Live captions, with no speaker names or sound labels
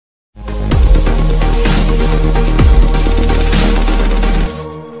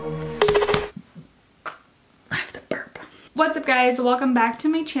What's up guys, welcome back to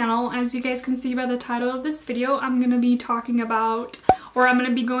my channel. As you guys can see by the title of this video, I'm going to be talking about, or I'm going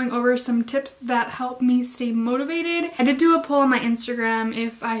to be going over some tips that help me stay motivated. I did do a poll on my Instagram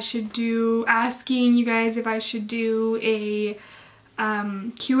if I should do, asking you guys if I should do a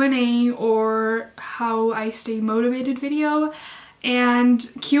Q&A or how I stay motivated video. And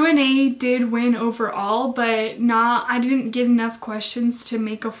Q&A did win overall, but I didn't get enough questions to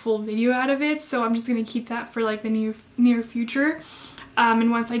make a full video out of it, so I'm just gonna keep that for like the near future.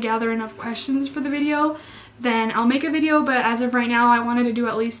 And once I gather enough questions for the video, then I'll make a video, but as of right now, I wanted to do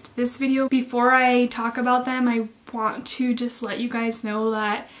at least this video. Before I talk about them, I want to just let you guys know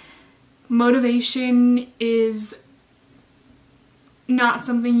that motivation is not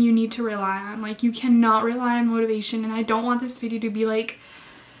something you need to rely on. Like, you cannot rely on motivation, and I don't want this video to be like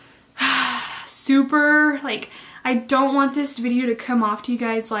super, like, I don't want this video to come off to you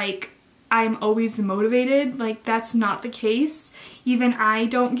guys like I'm always motivated. Like, that's not the case. Even I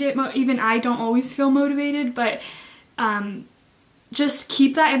don't always feel motivated, but just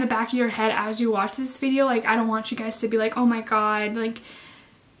keep that in the back of your head as you watch this video. Like, I don't want you guys to be like, oh my god, like,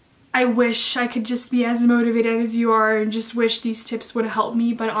 I wish I could just be as motivated as you are and just wish these tips would help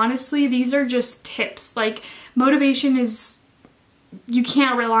me. But honestly, these are just tips. Like, motivation is, you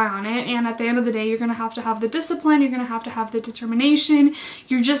can't rely on it, and at the end of the day, you're gonna have to have the discipline, you're gonna have to have the determination,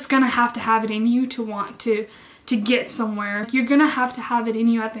 you're just gonna have to have it in you to want to get somewhere. You're gonna have to have it in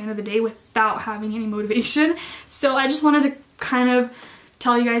you at the end of the day without having any motivation. So I just wanted to kind of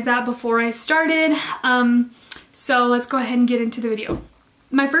tell you guys that before I started. So let's go ahead and get into the video.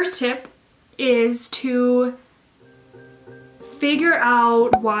 My first tip is to figure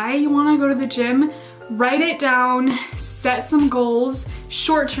out why you want to go to the gym, write it down, set some goals,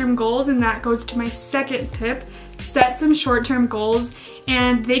 short-term goals, and that goes to my second tip. Set some short-term goals,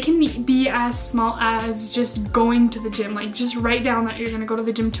 and they can be as small as just going to the gym. Like, just write down that you're gonna go to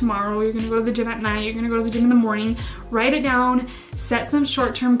the gym tomorrow, you're gonna go to the gym at night, you're gonna go to the gym in the morning. Write it down, set some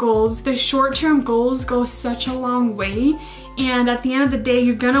short-term goals. The short-term goals go such a long way, and at the end of the day,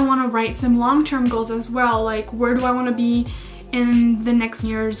 you're gonna wanna write some long-term goals as well. Like, where do I wanna be in the next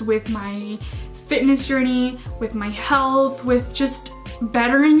years with my fitness journey, with my health, with just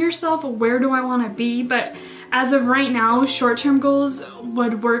bettering yourself? Where do I wanna be? But as of right now, short-term goals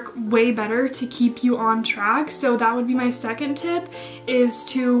would work way better to keep you on track. So that would be my second tip, is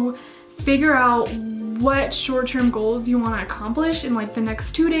to figure out what short-term goals you want to accomplish in like the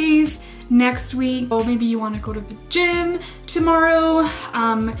next 2 days, next week. Or maybe you want to go to the gym tomorrow.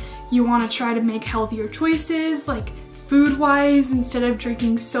 You want to try to make healthier choices, like food-wise. Instead of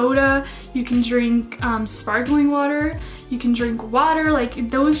drinking soda, you can drink sparkling water. You can drink water. Like,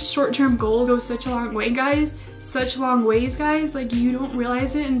 those short-term goals go such a long way, guys. Such long ways, guys. Like, you don't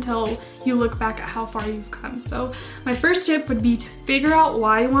realize it until you look back at how far you've come. So my first tip would be to figure out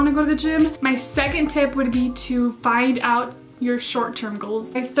why you want to go to the gym. My second tip would be to find out your short-term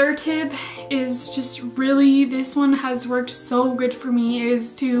goals. My third tip is just really, this one has worked so good for me,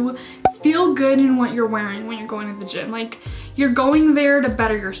 is to feel good in what you're wearing when you're going to the gym. Like, you're going there to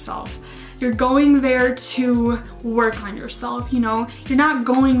better yourself. You're going there to work on yourself, you know? You're not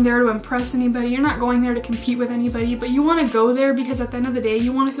going there to impress anybody. You're not going there to compete with anybody, but you want to go there because at the end of the day,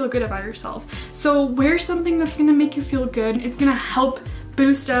 you want to feel good about yourself. So wear something that's going to make you feel good. It's going to help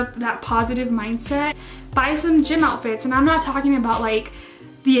boost up that positive mindset. Buy some gym outfits, and I'm not talking about like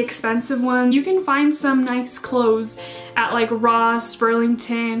the expensive one. You can find some nice clothes at like Ross,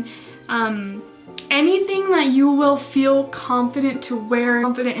 Burlington, anything that you will feel confident to wear,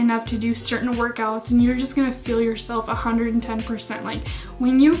 confident enough to do certain workouts, and you're just gonna feel yourself 110%. Like,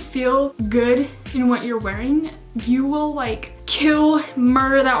 when you feel good in what you're wearing, you will like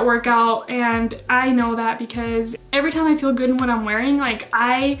murder that workout. And I know that because every time I feel good in what I'm wearing, like,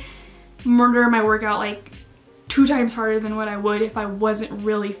 I murder my workout like 2 times harder than what I would if I wasn't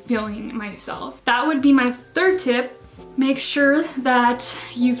really feeling myself. That would be my third tip. Make sure that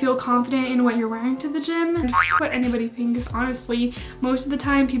you feel confident in what you're wearing to the gym. And what anybody thinks, honestly, most of the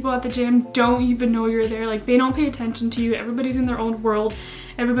time people at the gym don't even know you're there. Like, they don't pay attention to you. Everybody's in their own world.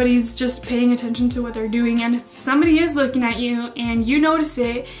 Everybody's just paying attention to what they're doing. And if somebody is looking at you and you notice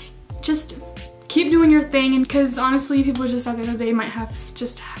it, just keep doing your thing. And because honestly, people just at the end of the day might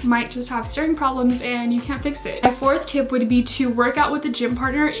just have staring problems and you can't fix it. My fourth tip would be to work out with a gym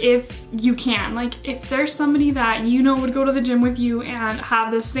partner if you can. Like, if there's somebody that you know would go to the gym with you and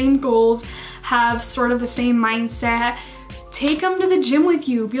have the same goals, have sort of the same mindset, take them to the gym with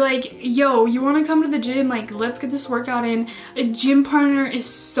you. Be like, yo, you want to come to the gym? Like, let's get this workout in. A gym partner is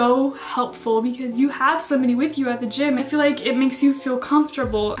so helpful because you have somebody with you at the gym. I feel like it makes you feel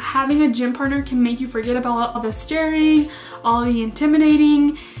comfortable. Having a gym partner can make you forget about all the staring, all the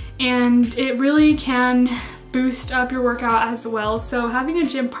intimidating, and it really can boost up your workout as well. So having a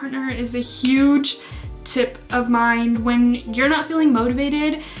gym partner is a huge tip of mine. When you're not feeling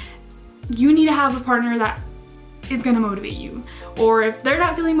motivated, you need to have a partner that is gonna motivate you. Or if they're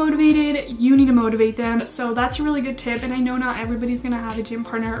not feeling motivated, you need to motivate them. So that's a really good tip, and I know not everybody's gonna have a gym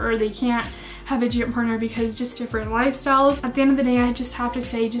partner, or they can't have a gym partner because just different lifestyles. At the end of the day, I just have to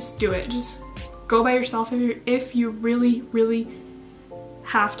say, just do it. Just go by yourself if you really, really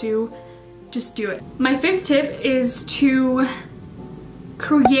have to. Just do it. My 5th tip is to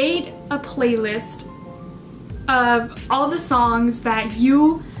create a playlist of all the songs that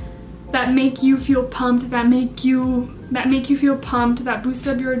make you feel pumped, that make you feel pumped, that boost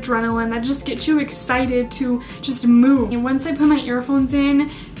up your adrenaline, that just get you excited to just move. And once I put my earphones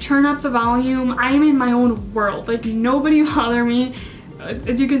in, turn up the volume, I am in my own world. Like, nobody bother me.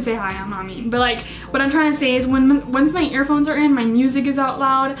 You can say hi, I'm not mean. But like, what I'm trying to say is once my earphones are in, my music is out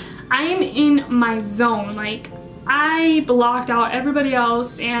loud, I am in my zone. Like, I blocked out everybody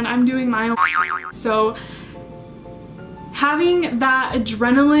else and I'm doing my own. So having that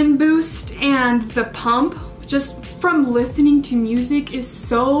adrenaline boost and the pump just from listening to music is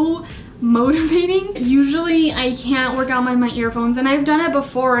so motivating. Usually I can't work out with my earphones, and I've done it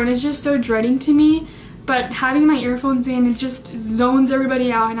before and it's just so dreading to me. But having my earphones in, it just zones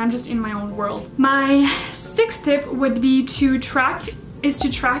everybody out and I'm just in my own world. My 6th tip would be to track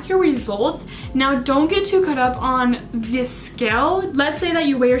your results. Now, don't get too caught up on this scale. Let's say that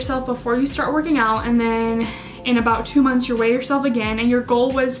you weigh yourself before you start working out, and then in about 2 months you weigh yourself again, and your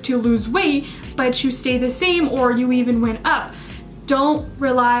goal was to lose weight, but you stay the same or you even went up. Don't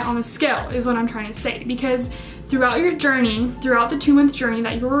rely on the scale is what I'm trying to say, because throughout your journey, throughout the 2-month journey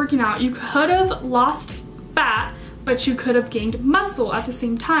that you were working out, you could have lost fat, but you could have gained muscle at the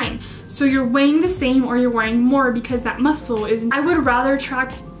same time. So you're weighing the same or you're weighing more because that muscle is. I would rather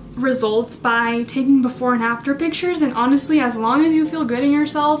track results by taking before and after pictures, and honestly, as long as you feel good in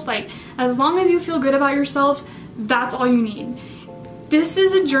yourself, like as long as you feel good about yourself, that's all you need. This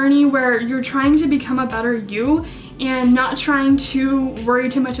is a journey where you're trying to become a better you and not trying to worry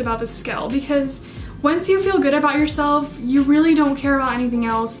too much about the scale, because once you feel good about yourself, you really don't care about anything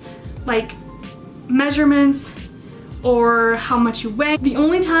else, like measurements or how much you weigh. The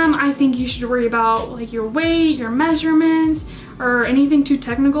only time I think you should worry about like your weight, your measurements, or anything too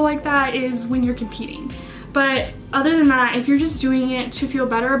technical like that is when you're competing. But other than that, if you're just doing it to feel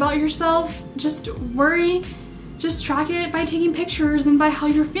better about yourself, just track it by taking pictures and by how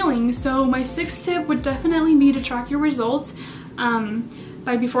you're feeling. So my 6th tip would definitely be to track your results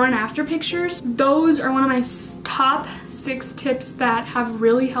by before and after pictures. Those are one of my top 6 tips that have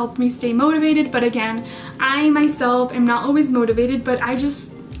really helped me stay motivated. But again, I myself am not always motivated, but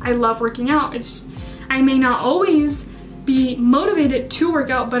I love working out. I may not always be motivated to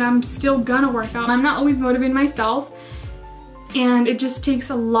work out, but I'm still gonna work out. I'm not always motivated myself, and it just takes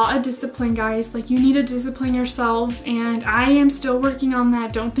a lot of discipline, guys. Like, you need to discipline yourselves, and I am still working on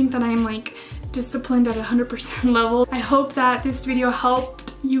that. Don't think that I'm like disciplined at 100% level. I hope that this video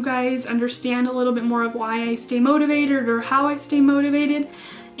helped you guys understand a little bit more of why I stay motivated or how I stay motivated,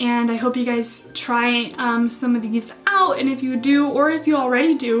 and I hope you guys try some of these out, and if you do, or if you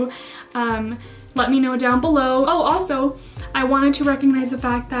already do, let me know down below. Oh, also, I wanted to recognize the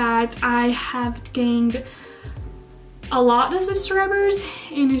fact that I have gained a lot of subscribers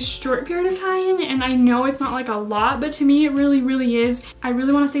in a short period of time, and I know it's not like a lot, but to me it really, really is. I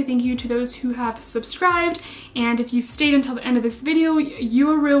really want to say thank you to those who have subscribed, and if you've stayed until the end of this video,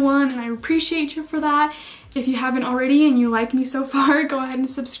 you're a real one, and I appreciate you for that. If you haven't already and you like me so far, go ahead and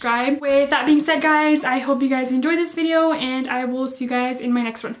subscribe. With that being said, guys, I hope you guys enjoyed this video, and I will see you guys in my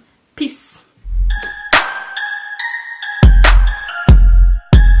next one. Peace.